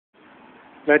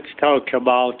Let's talk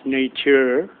about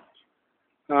nature.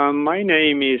 My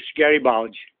name is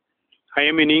Garibaldi. I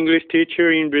am an English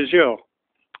teacher in Brazil.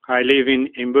 I live in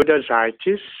Buenos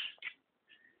Aires,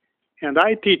 and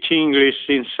I teach English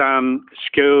in some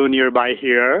school nearby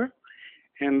here,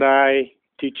 and I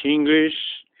teach English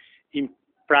in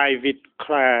private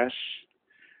class,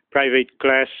 private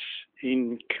class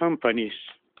in companies.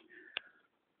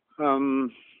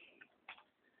 Um,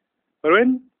 but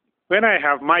when I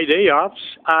have my day offs,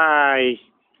 I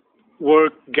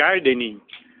work gardening.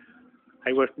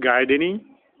 I work gardening.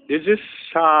 This is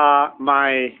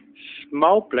my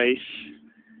small place.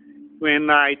 When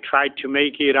I try to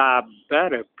make it a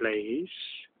better place,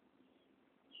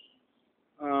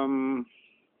 um,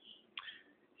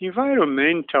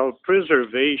 environmental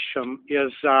preservation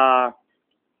is a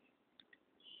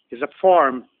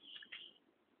form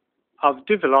of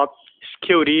developed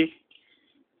skills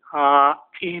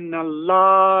in a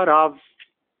lot of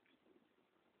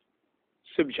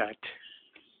subjects.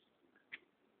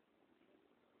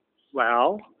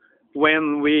 Well,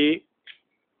 when we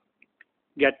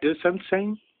get to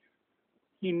something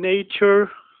in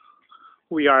nature,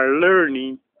 we are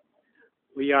learning.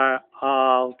 We are at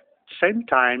the same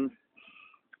time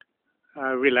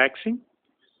relaxing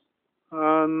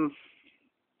um,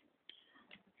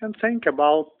 and think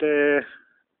about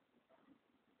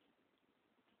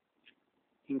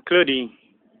including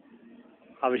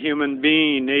of human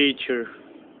being nature.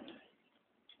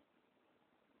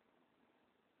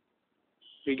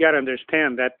 We got to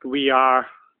understand that we are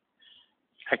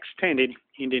extended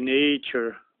in the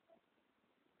nature,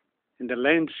 in the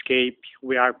landscape.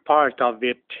 We are part of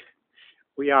it.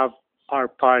 We are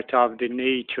part of the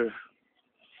nature.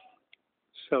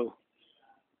 So,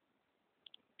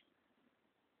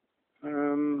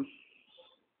 um,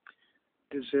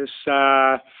 this is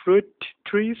fruit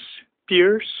trees,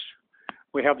 pears.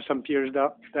 We have some pears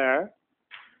up there.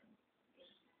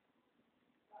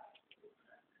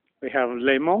 We have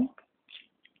lemon.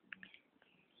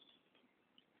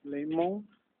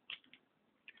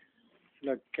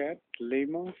 Look at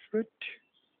lemon fruit.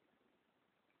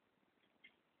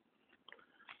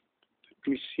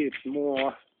 Let me see it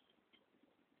more.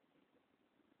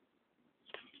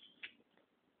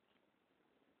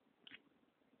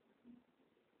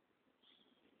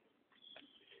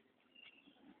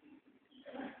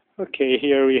 Okay,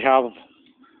 here we have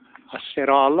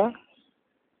acerola.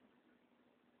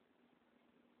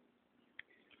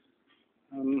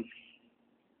 Um,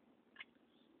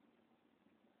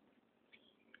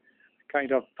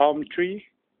 kind of palm tree,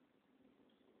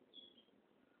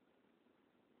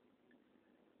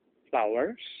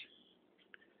 flowers,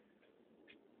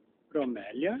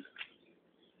 bromelia.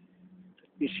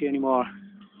 Let me see any more.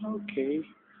 Okay,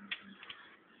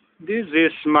 this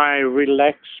is my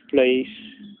relaxed place.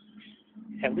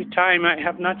 Every time I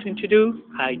have nothing to do,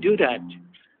 I do that.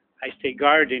 I stay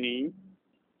gardening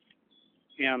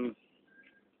and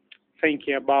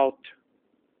thinking about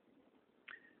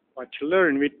what to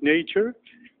learn with nature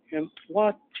and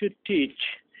what to teach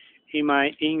in my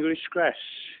English class.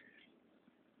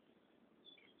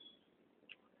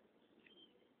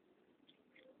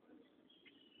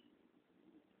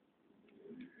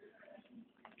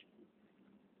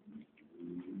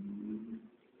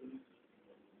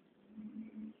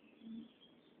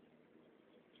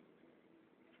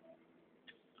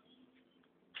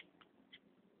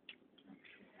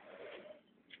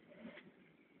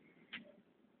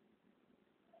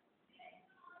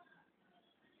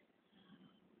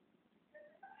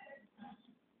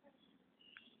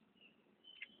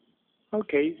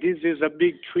 Okay, this is a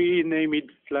big tree named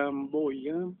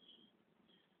flamboyant.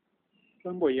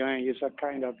 Flamboyant is a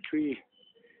kind of tree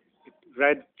with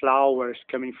red flowers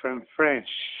coming from France.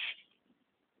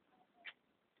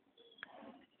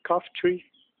 Coffee tree.